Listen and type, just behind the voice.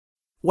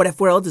What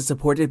If World is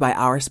supported by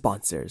our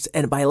sponsors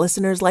and by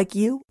listeners like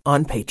you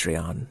on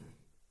Patreon.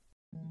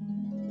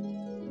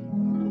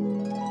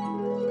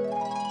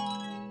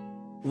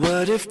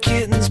 What if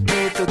kittens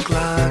played the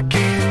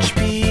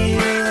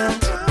glockenspiel?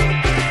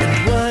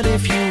 And what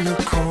if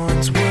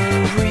unicorns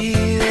were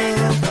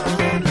real?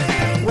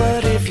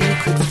 What if you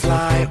could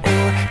fly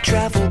or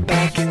travel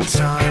back in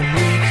time?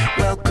 We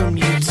welcome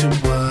you to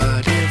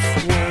What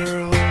If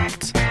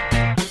World.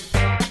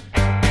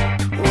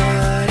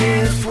 What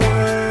If World?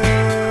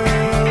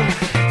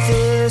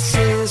 This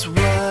is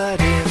What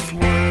If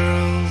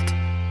World.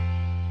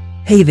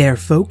 Hey there,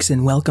 folks,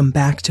 and welcome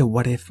back to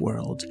What If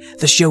World,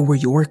 the show where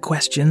your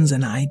questions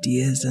and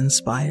ideas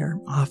inspire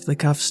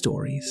off-the-cuff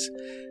stories.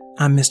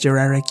 I'm Mr.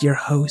 Eric, your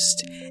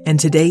host, and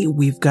today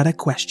we've got a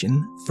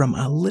question from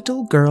a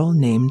little girl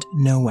named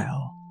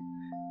Noelle.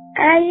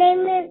 My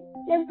name is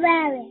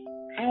Noelle.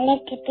 I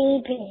like the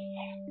babies,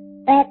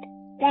 but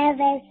there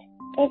is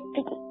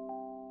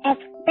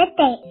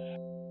birthdays.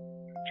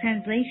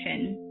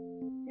 Translation: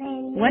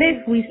 what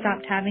if we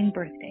stopped having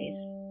birthdays?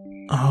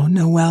 Oh,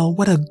 Noelle,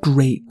 what a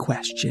great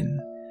question.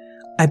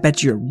 I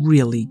bet you're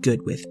really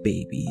good with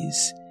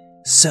babies.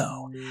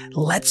 So,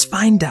 let's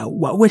find out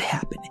what would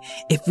happen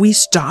if we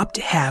stopped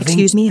having—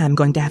 Excuse me, I'm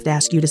going to have to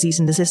ask you to cease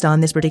and desist on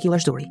this particular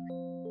story.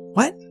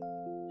 What?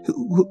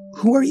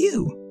 Who are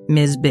you?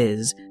 Ms.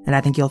 Biz, and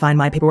I think you'll find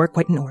my paperwork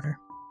quite in order.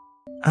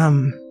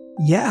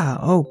 Yeah,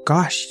 oh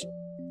gosh.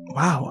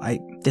 Wow,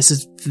 this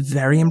is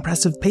very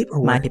impressive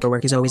paperwork. My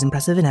paperwork is always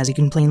impressive, and as you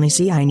can plainly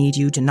see, I need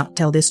you to not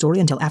tell this story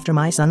until after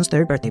my son's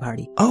 3rd birthday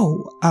party.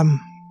 Oh,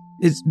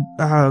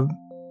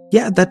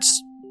 yeah,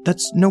 that's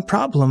no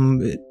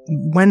problem.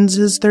 When's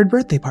his 3rd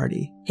birthday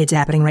party? It's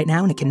happening right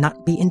now, and it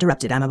cannot be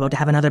interrupted. I'm about to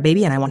have another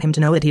baby, and I want him to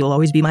know that he will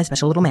always be my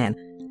special little man.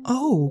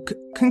 Oh,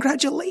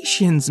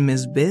 congratulations,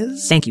 Ms.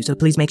 Biz. Thank you, so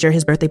please make sure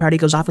his birthday party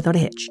goes off without a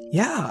hitch.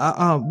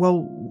 Yeah,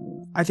 well,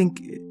 I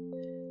think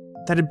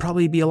that'd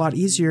probably be a lot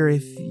easier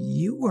if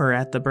you were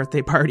at the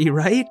birthday party,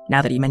 right?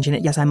 Now that you mention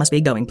it, yes, I must be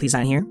going. Please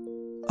sign here.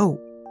 Oh,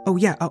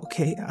 yeah,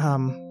 okay,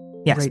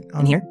 yes, right,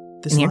 in here,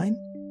 this in line?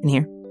 In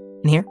here,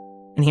 in here,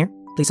 in here,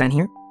 please sign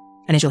here.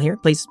 Initial here,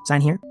 please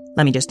sign here.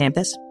 Let me just stamp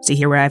this. See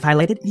here where I've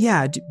highlighted?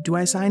 Yeah, do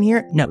I sign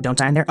here? No, don't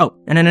sign there. Oh,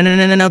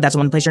 no, that's the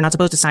one place you're not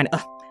supposed to sign.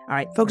 Ugh. All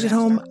right, folks at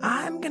home,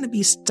 I'm gonna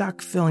be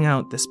stuck filling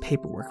out this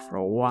paperwork for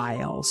a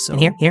while, so—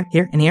 In here,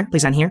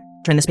 please sign here.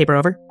 Turn this paper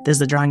over. This is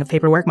the drawing of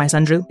paperwork my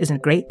son drew. Isn't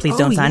it great? Please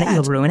don't sign it,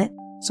 you'll ruin it.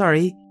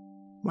 Sorry.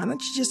 Why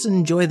don't you just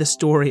enjoy the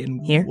story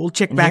and here, we'll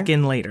check back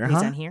in later, please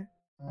huh? sign here.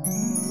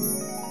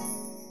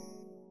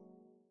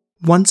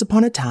 Once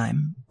upon a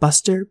time,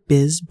 Buster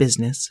Biz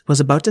Business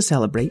was about to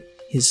celebrate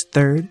his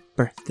 3rd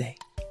birthday.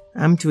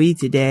 I'm 3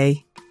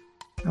 today.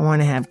 I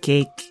want to have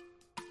cake.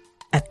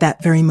 At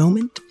that very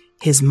moment,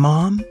 his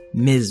mom,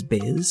 Ms.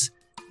 Biz,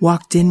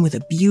 walked in with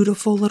a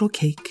beautiful little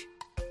cake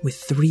with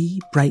 3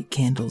 bright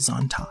candles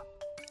on top.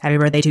 Happy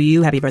birthday to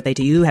you, happy birthday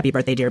to you, happy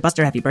birthday dear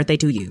Buster, happy birthday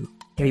to you.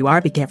 Here you are,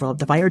 be careful of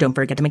the fire, don't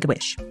forget to make a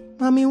wish.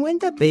 Mommy, when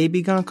the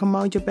baby gonna come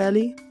out your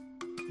belly?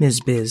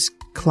 Ms. Biz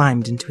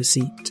climbed into a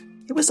seat.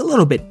 It was a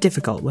little bit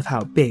difficult with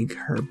how big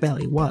her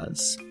belly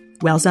was.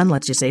 Well, son,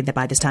 let's just say that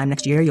by this time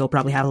next year, you'll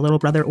probably have a little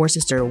brother or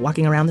sister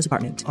walking around this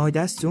apartment. Oh,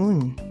 that's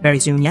soon. Very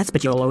soon, yes,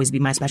 but you'll always be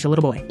my special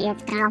little boy.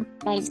 Let's go.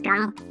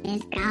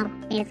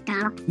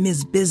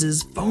 Ms.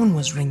 Biz's phone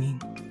was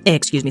ringing.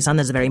 Excuse me, son,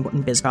 this is a very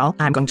important biz call.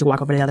 I'm going to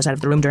walk over to the other side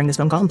of the room during this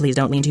phone call, and please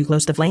don't lean too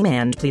close to the flame,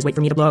 and please wait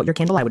for me to blow out your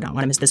candle. I would not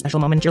want to miss this special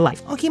moment in your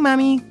life. Okay,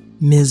 Mommy.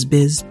 Ms.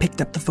 Biz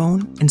picked up the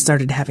phone and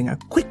started having a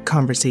quick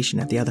conversation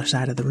at the other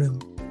side of the room.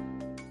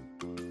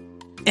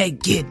 Hey,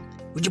 kid,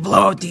 would you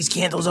blow out these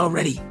candles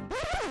already?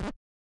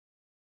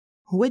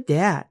 Who is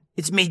that?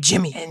 It's me,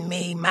 Jimmy. And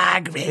me,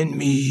 Margaret. And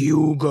me,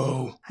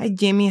 Hugo. Hi,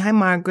 Jimmy. Hi,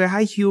 Margaret.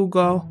 Hi,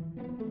 Hugo.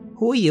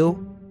 Who are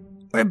you?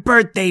 We're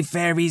birthday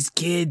fairies,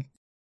 kid.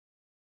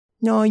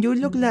 No, you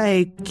look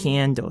like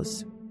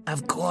candles.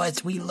 Of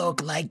course we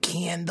look like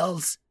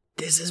candles.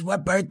 This is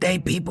what birthday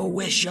people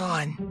wish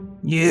on.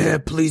 Yeah,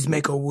 please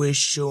make a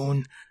wish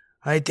soon.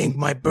 I think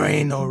my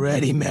brain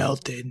already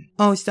melted.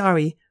 Oh,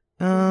 sorry.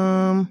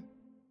 I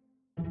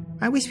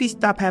wish we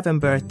stopped having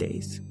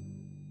birthdays.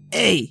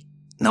 Hey,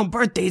 no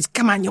birthdays.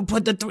 Come on, you'll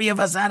put the 3 of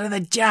us out of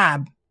the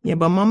job. Yeah,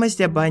 but Mama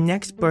said by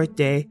next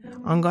birthday,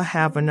 I'm gonna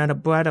have another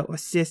brother or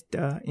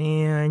sister,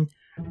 and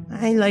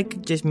I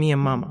like just me and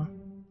Mama.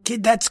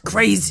 Kid, that's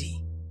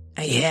crazy.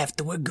 I have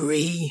to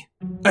agree.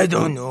 I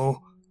don't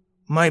know.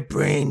 My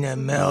brain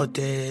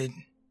melted.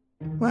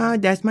 Well,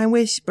 that's my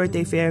wish,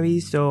 birthday fairy,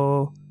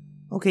 so—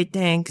 Okay,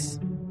 thanks.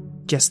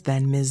 Just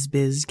then, Ms.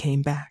 Biz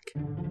came back.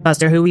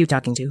 Buster, who are you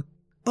talking to?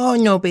 Oh,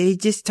 no, baby,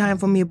 just time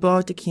for me to blow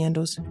out the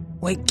candles.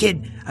 Wait,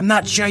 kid, I'm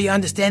not sure you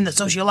understand the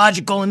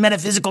sociological and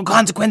metaphysical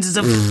consequences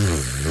of—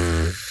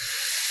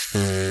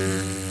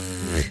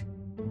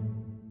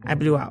 I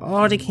blew out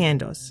all the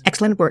candles.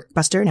 Excellent work,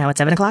 Buster. Now it's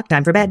 7 o'clock.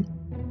 Time for bed.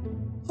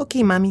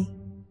 Okay, Mommy.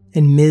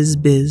 And Ms.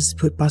 Biz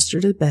put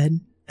Buster to bed,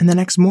 and the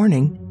next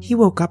morning, he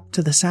woke up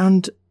to the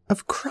sound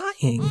of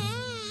crying.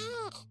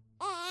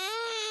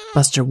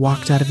 Buster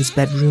walked out of his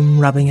bedroom,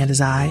 rubbing at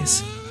his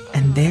eyes.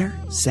 And there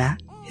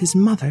sat his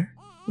mother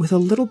with a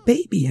little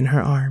baby in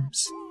her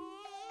arms.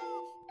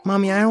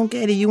 Mommy, I don't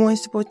get it. You weren't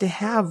supposed to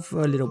have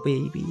a little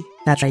baby.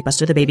 That's right,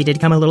 Buster. The baby did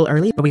come a little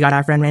early, but we got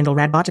our friend Randall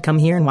Radbot to come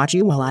here and watch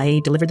you while I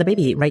delivered the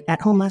baby right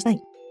at home last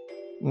night.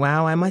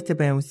 Wow, I must have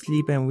been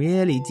sleeping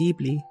really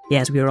deeply.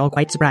 Yes, we were all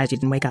quite surprised you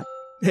didn't wake up.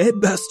 Hey,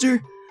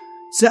 Buster.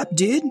 Sup,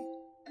 dude?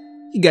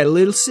 You got a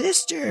little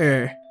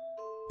sister.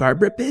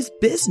 Barbara Biz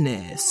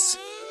Business.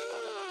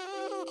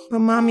 But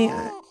Mommy,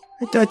 I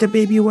thought the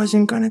baby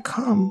wasn't gonna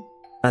come.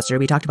 Buster,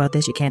 we talked about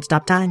this. You can't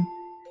stop time.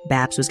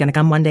 Babs was gonna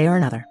come one day or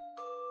another.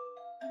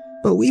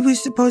 But we were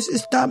supposed to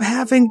stop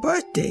having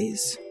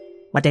birthdays.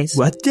 What days?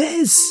 What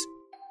days?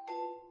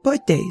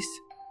 Birthdays.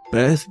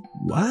 Birth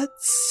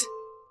what's?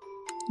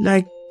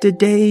 Like the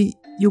day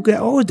you get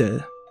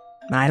older.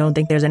 I don't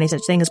think there's any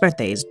such thing as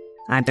birthdays.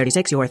 I'm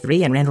 36, you're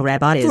 3, and Randall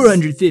Radbot is...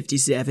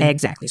 457.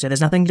 Exactly, so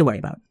there's nothing to worry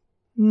about.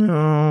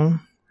 No,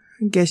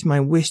 I guess my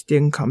wish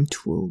didn't come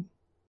true.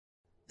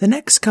 The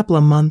next couple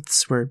of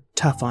months were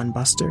tough on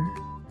Buster.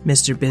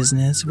 Mr.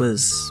 Business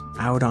was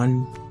out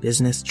on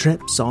business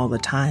trips all the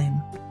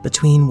time.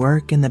 Between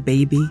work and the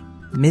baby,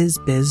 Ms.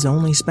 Biz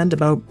only spent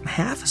about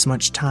half as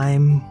much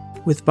time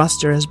with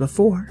Buster as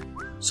before.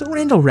 So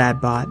Randall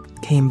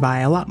Radbot came by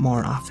a lot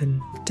more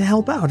often to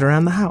help out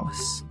around the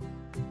house.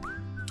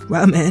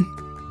 Wow, man,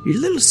 your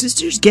little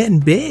sister's getting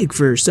big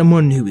for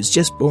someone who was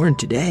just born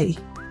today.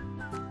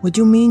 What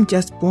do you mean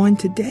just born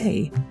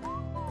today?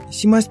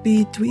 She must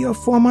be 3 or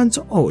 4 months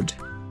old.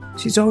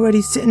 She's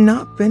already sitting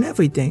up and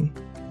everything.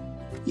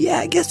 Yeah,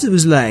 I guess it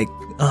was like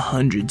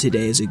 100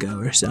 days ago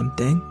or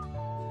something.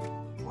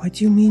 What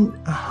do you mean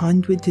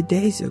 100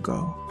 days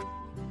ago?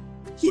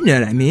 You know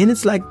what I mean,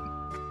 it's like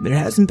there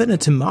hasn't been a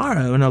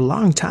tomorrow in a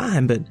long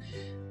time, but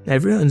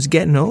everyone's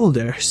getting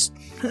older.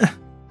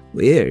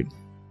 Weird.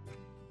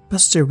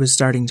 Buster was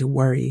starting to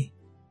worry,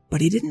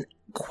 but he didn't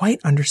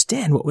quite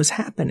understand what was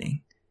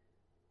happening.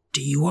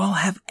 Do you all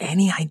have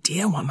any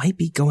idea what might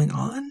be going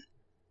on?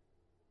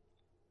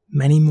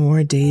 Many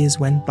more days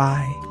went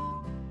by.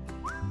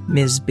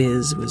 Ms.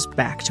 Biz was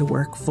back to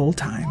work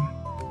full-time,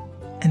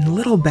 and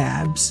little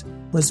Babs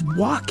was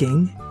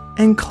walking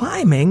and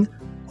climbing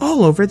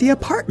all over the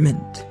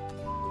apartment.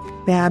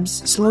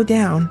 Babs, slow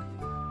down.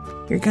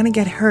 You're gonna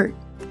get hurt.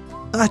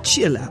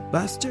 Chill out,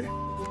 Buster.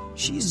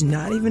 She's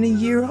not even a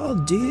year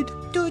old, dude.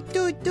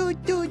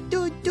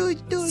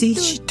 See,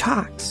 she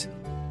talks.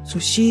 So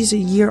she's a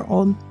year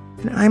old,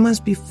 and I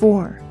must be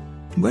 4.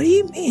 What do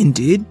you mean,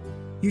 dude?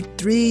 You're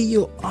 3,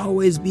 you'll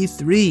always be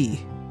 3.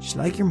 Just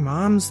like your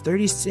mom's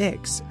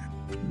 36.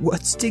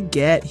 What's to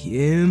get,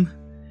 Hume?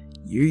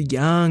 You're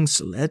young,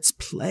 so let's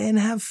play and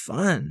have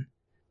fun.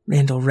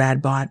 Randall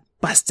Radbot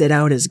busted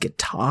out his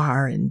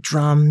guitar and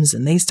drums,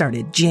 and they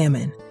started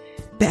jamming.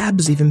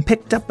 Babs even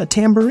picked up a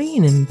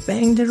tambourine and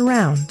banged it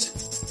around.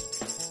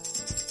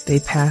 They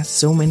passed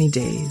so many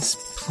days,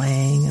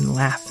 playing and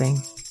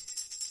laughing.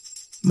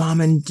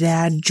 Mom and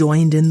Dad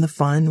joined in the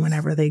fun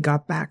whenever they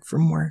got back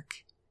from work.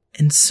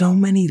 And so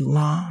many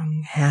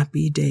long,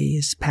 happy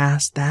days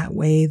passed that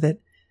way that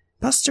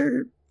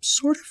Buster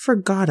sort of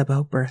forgot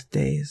about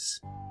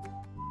birthdays.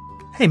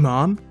 Hey,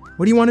 Mom,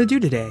 what do you want to do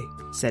today?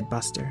 Said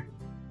Buster.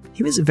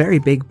 He was a very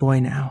big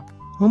boy now,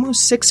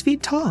 almost 6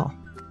 feet tall.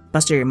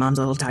 Buster, your mom's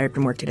a little tired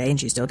from work today and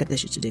she's still got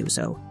dishes to do,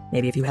 so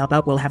maybe if you help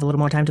out, we'll have a little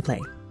more time to play.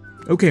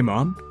 Okay,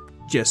 Mom.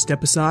 Just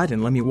step aside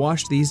and let me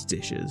wash these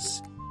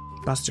dishes.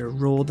 Buster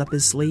rolled up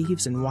his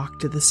sleeves and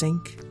walked to the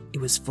sink. It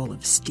was full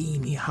of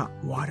steamy hot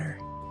water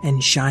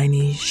and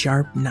shiny,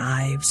 sharp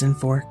knives and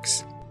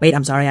forks. Wait,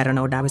 I'm sorry, I don't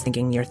know what I was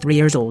thinking. You're 3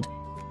 years old.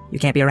 You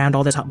can't be around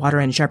all this hot water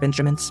and sharp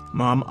instruments.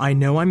 Mom, I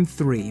know I'm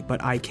 3,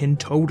 but I can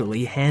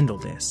totally handle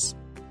this.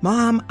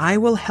 Mom, I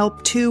will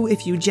help too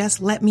if you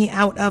just let me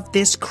out of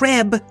this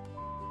crib.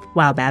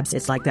 Wow, Babs,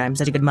 it's like I'm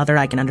such a good mother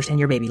I can understand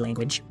your baby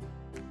language.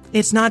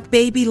 It's not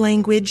baby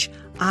language.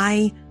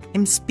 I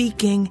am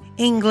speaking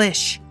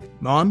English.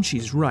 Mom,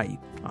 she's right.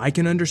 I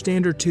can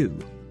understand her too.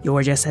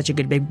 You're just such a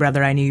good big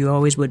brother, I knew you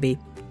always would be.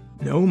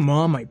 No,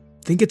 Mom, I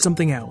think it's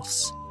something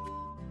else.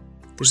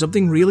 There's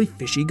something really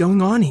fishy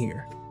going on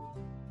here.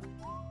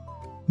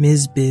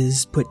 Ms.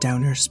 Biz put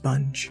down her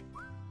sponge.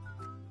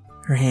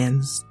 Her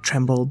hands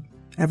trembled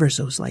ever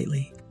so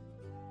slightly,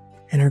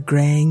 and her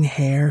graying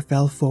hair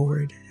fell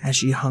forward as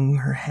she hung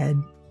her head.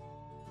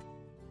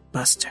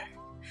 Buster.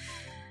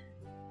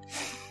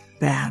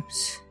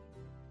 Babs.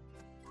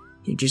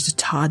 You're just a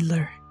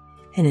toddler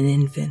and an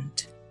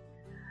infant,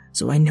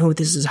 so I know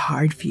this is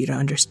hard for you to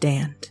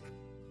understand.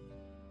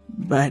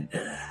 But,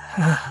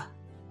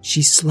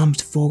 she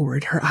slumped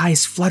forward, her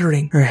eyes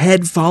fluttering, her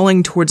head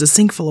falling towards a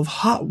sink full of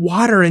hot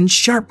water and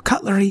sharp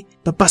cutlery,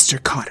 but Buster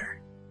caught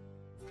her.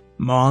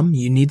 Mom,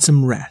 you need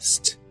some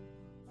rest.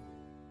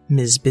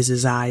 Ms.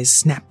 Biz's eyes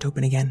snapped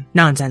open again.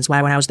 Nonsense,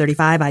 why when I was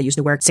 35 I used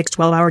to work 6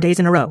 12-hour days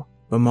in a row.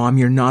 But Mom,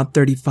 you're not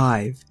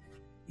 35.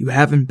 You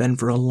haven't been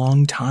for a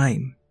long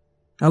time.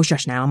 Oh,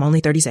 shush now, I'm only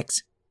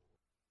 36.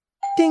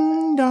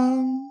 Ding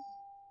dong.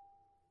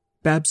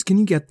 Babs, can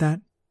you get that?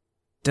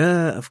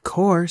 Duh, of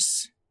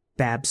course.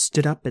 Babs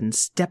stood up and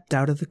stepped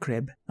out of the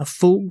crib, a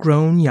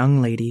full-grown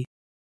young lady,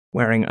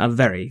 wearing a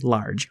very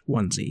large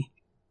onesie.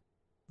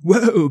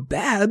 Whoa,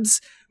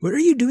 Babs! What are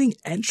you doing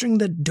entering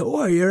the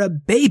door? You're a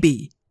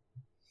baby!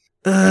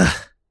 I'm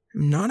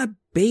not a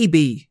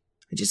baby.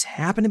 I just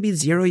happen to be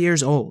 0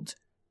 years old.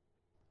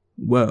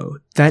 Whoa,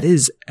 that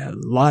is a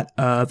lot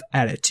of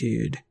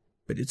attitude.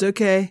 But it's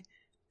okay.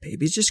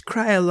 Babies just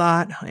cry a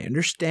lot, I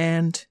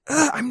understand.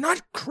 I'm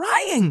not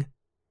crying!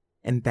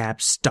 And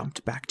Babs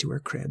stumped back to her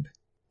crib.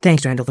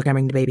 Thanks, Randall, for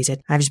coming to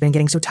babysit. I've just been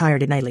getting so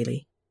tired at night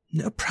lately.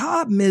 No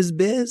problem, Ms.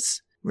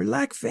 Biz. We're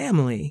like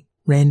family.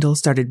 Randall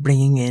started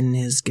bringing in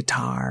his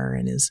guitar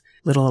and his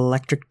little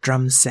electric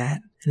drum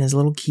set and his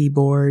little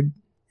keyboard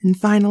and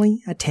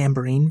finally a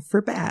tambourine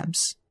for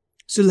Babs.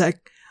 So,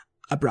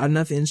 I brought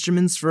enough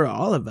instruments for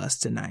all of us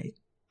tonight.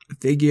 I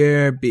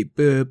figure, beep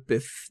boop,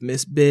 if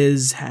Miss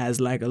Biz has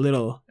a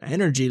little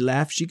energy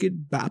left, she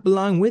could bop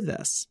along with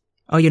us.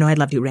 Oh, I'd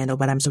love to, Randall,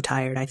 but I'm so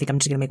tired. I think I'm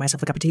just gonna make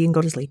myself a cup of tea and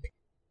go to sleep.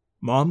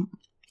 Mom,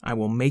 I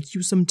will make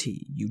you some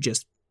tea. You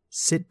just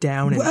sit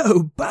down and—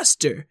 Whoa,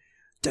 Buster!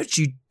 Don't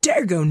you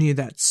dare go near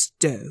that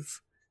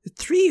stove. The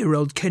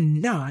 3-year-old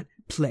cannot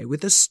play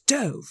with a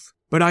stove.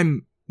 But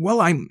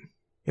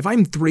if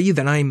I'm 3,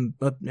 then I'm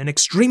an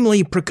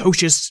extremely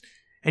precocious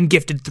and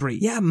gifted 3.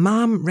 Yeah,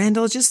 Mom,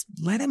 Randall, just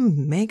let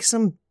him make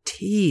some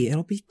tea.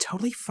 It'll be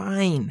totally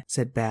fine,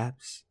 said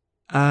Babs.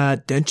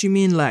 Don't you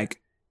mean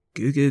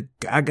Goo Goo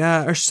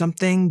Gaga or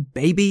something,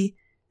 baby?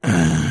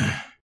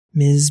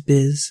 Ms.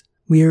 Biz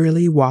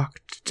wearily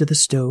walked to the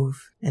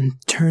stove and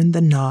turned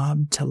the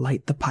knob to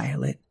light the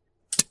pilot.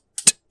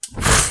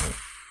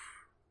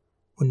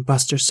 When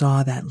Buster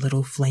saw that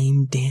little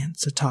flame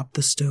dance atop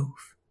the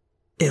stove,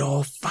 it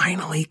all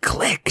finally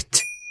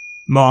clicked.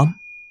 Mom,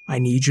 I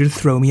need you to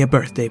throw me a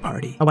birthday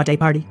party. A what day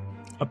party?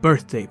 A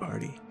birthday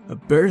party.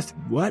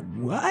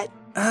 What?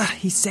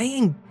 He's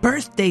saying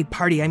birthday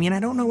party. I mean, I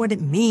don't know what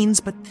it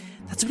means, but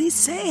that's what he's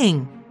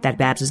saying. That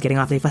Babs is getting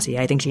awfully fussy.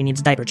 I think she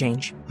needs a diaper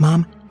change.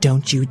 Mom,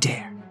 don't you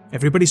dare.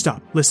 Everybody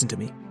stop. Listen to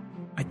me.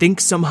 I think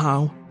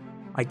somehow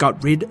I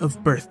got rid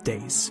of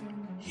birthdays.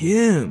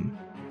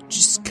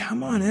 Just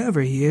come on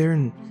over here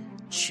and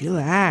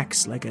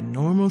chillax like a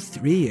normal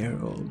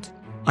 3-year-old.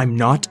 I'm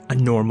not a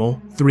normal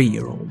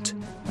 3-year-old.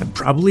 I'm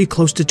probably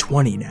close to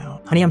 20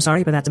 now. Honey, I'm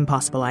sorry, but that's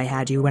impossible. I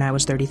had you when I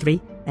was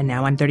 33, and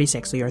now I'm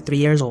 36, so you're 3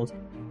 years old.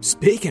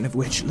 Speaking of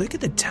which, look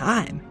at the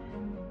time.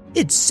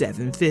 It's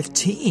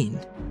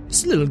 7:15.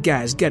 This little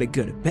guy's gotta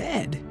go to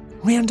bed.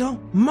 Randall,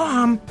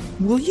 Mom,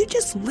 will you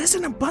just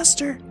listen to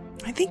Buster?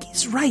 I think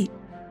he's right.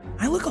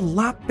 I look a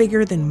lot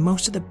bigger than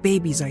most of the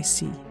babies I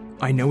see.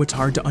 I know it's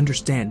hard to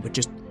understand, but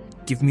just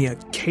give me a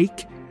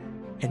cake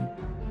and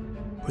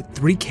put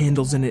 3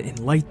 candles in it and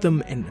light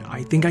them, and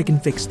I think I can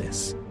fix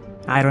this.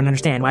 I don't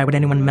understand. Why would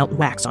anyone melt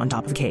wax on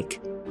top of a cake?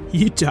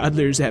 You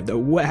toddlers have the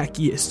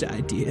wackiest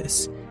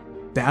ideas.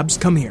 Babs,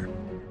 come here.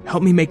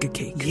 Help me make a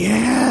cake.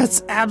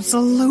 Yes,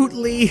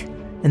 absolutely.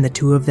 And the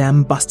two of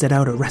them busted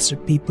out a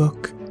recipe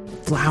book.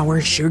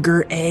 Flour,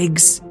 sugar,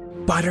 eggs,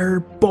 butter,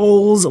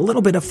 bowls, a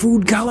little bit of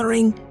food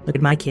coloring. Look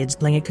at my kids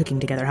playing at cooking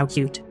together. How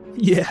cute.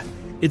 Yeah,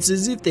 it's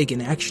as if they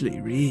can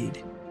actually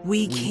read.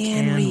 We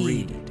can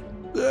read.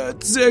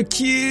 That's so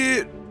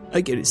cute. I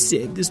gotta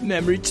save this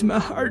memory to my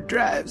hard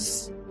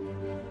drives.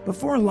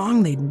 Before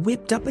long, they'd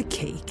whipped up a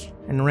cake,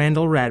 and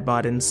Randall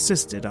Radbot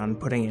insisted on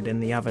putting it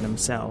in the oven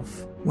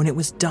himself. When it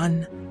was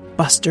done,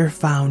 Buster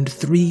found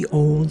 3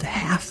 old,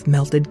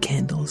 half-melted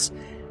candles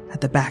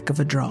at the back of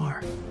a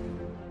drawer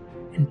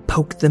and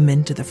poked them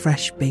into the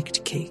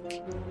fresh-baked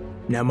cake.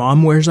 Now,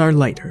 Mom, where's our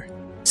lighter?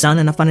 Son,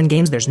 enough fun and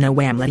games. There's no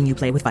way I'm letting you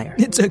play with fire.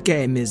 It's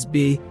okay, Miss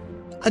B.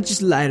 I'll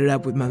just light it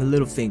up with my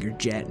little finger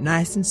jet,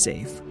 nice and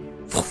safe.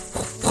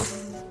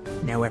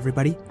 Now,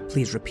 everybody,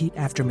 please repeat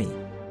after me.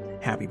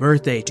 Happy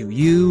birthday to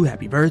you,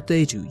 happy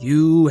birthday to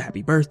you,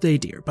 happy birthday,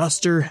 dear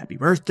Buster, happy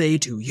birthday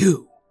to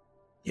you.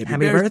 Happy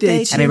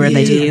birthday to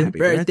you.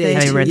 Happy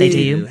birthday to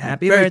you.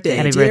 Happy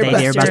birthday,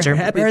 dear Buster.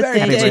 Happy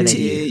birthday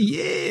to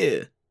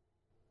you.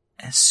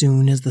 As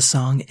soon as the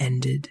song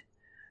ended,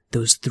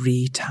 those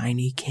 3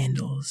 tiny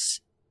candles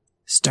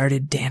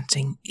started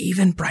dancing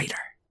even brighter.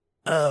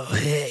 Oh,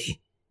 hey,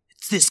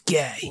 it's this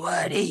guy.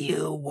 What do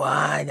you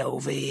want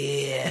over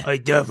here? I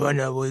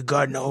definitely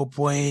got no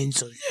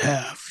points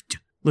left.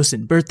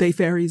 Listen, birthday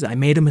fairies, I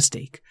made a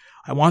mistake.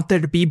 I want there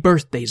to be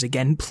birthdays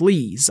again,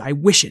 please. I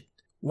wish it.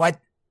 What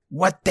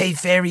day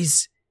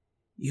fairies?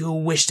 You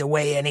wished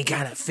away any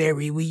kind of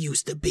fairy we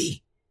used to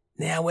be.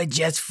 Now we're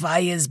just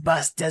fires,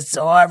 Buster,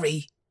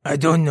 sorry. I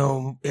don't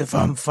know if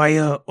I'm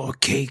fire or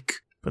cake.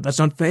 But that's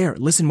not fair.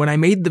 Listen, when I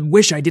made the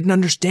wish, I didn't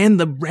understand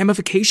the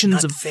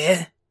ramifications of— Not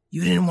fair?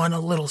 You didn't want a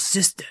little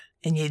sister,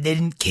 and you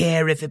didn't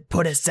care if it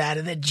put us out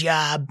of the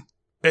job.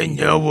 And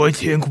now I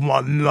think my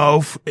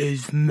mouth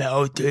is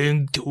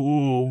melting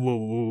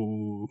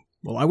too.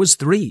 Well, I was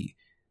 3.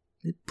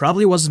 It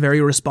probably wasn't very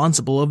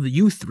responsible of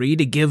you 3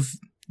 to give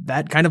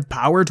that kind of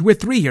power to a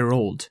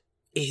 3-year-old.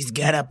 He's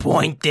got a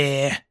point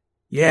there.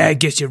 Yeah, I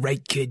guess you're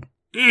right, kid.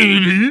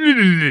 Then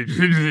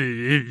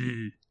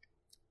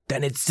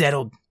it's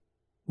settled.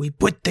 we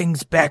put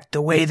things back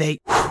the way they...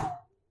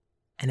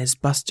 And as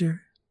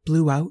Buster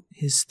blew out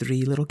his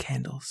 3 little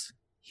candles,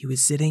 he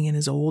was sitting in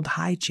his old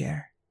high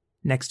chair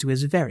next to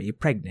his very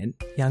pregnant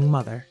young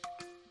mother.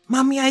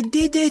 Mommy, I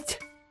did it!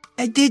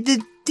 I did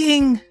the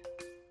thing!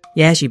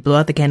 Yeah, she blew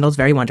out the candles.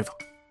 Very wonderful.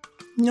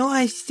 No,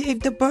 I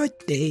saved the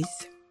birthdays,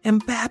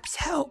 and Babs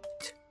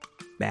helped.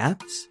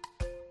 Babs?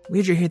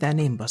 Where'd you hear that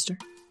name, Buster?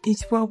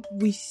 It's what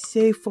we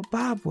saved for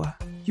Barbara.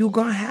 You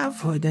gonna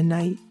have her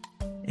tonight,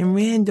 and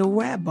Randall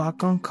Ratbot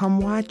gonna come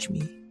watch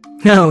me.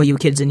 Oh, you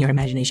kids and your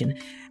imagination.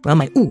 Well,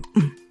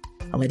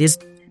 well, it is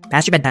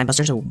past your bedtime,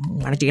 Buster, so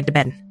why don't you get to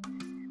bed?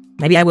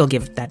 Maybe I will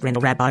give that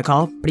Randall Ratbot a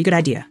call. Pretty good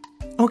idea.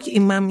 Okay,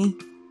 Mommy.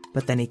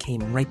 But then he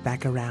came right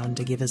back around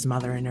to give his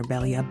mother in her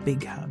belly a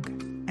big hug.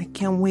 I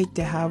can't wait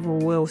to have a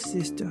little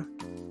sister.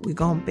 We're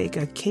gonna bake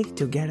a cake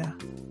together.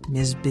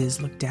 Ms.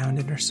 Biz looked down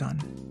at her son.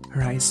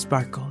 Her eyes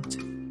sparkled,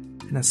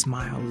 and a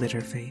smile lit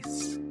her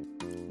face.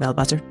 Well,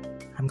 Buster,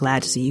 I'm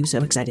glad to see you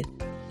so excited.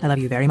 I love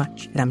you very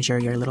much, and I'm sure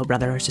your little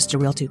brother or sister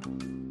will too.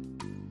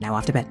 Now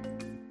off to bed.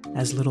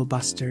 As little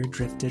Buster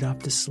drifted off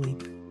to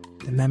sleep,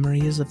 the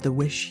memories of the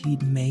wish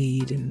he'd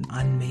made and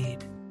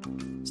unmade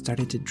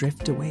started to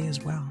drift away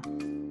as well.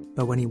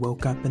 But when he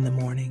woke up in the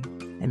morning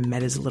and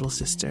met his little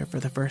sister for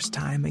the first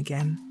time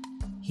again,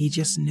 he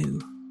just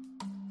knew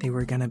they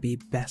were gonna be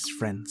best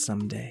friends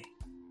someday.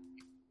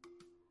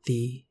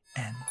 The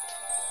end.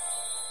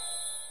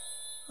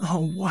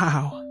 Oh,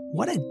 wow.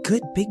 What a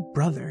good big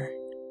brother.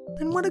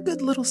 And what a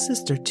good little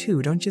sister,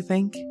 too, don't you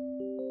think?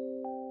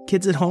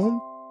 Kids at home?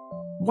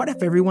 What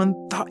if everyone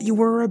thought you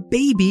were a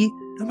baby,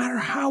 no matter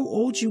how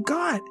old you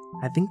got?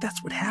 I think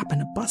that's what happened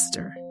to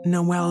Buster.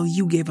 Noelle,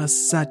 you gave us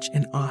such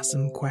an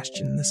awesome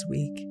question this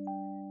week.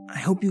 I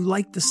hope you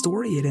liked the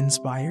story it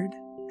inspired.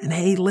 And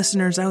hey,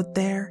 listeners out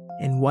there,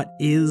 in What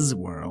Is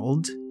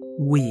World,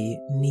 we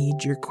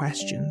need your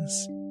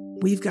questions.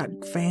 We've got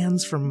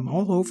fans from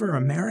all over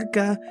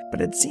America,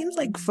 but it seems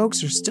like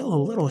folks are still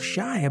a little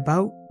shy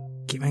about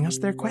giving us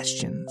their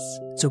questions.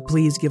 So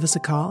please give us a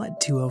call at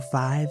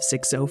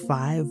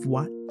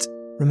 205-605-WHAT.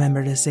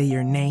 Remember to say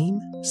your name,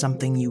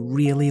 something you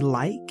really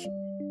like,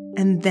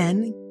 and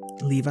then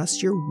leave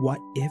us your what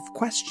if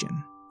question.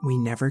 We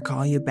never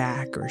call you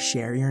back or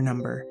share your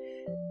number,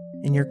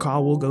 and your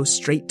call will go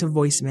straight to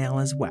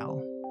voicemail as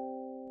well.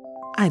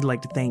 I'd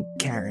like to thank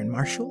Karen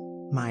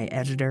Marshall, my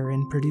editor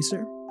and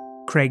producer,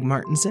 Craig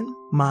Martinson,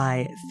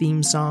 my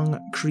theme song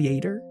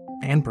creator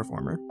and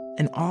performer,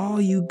 and all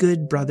you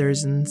good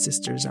brothers and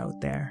sisters out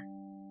there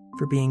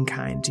for being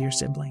kind to your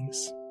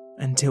siblings.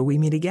 Until we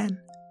meet again,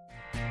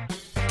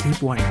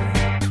 keep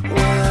wondering.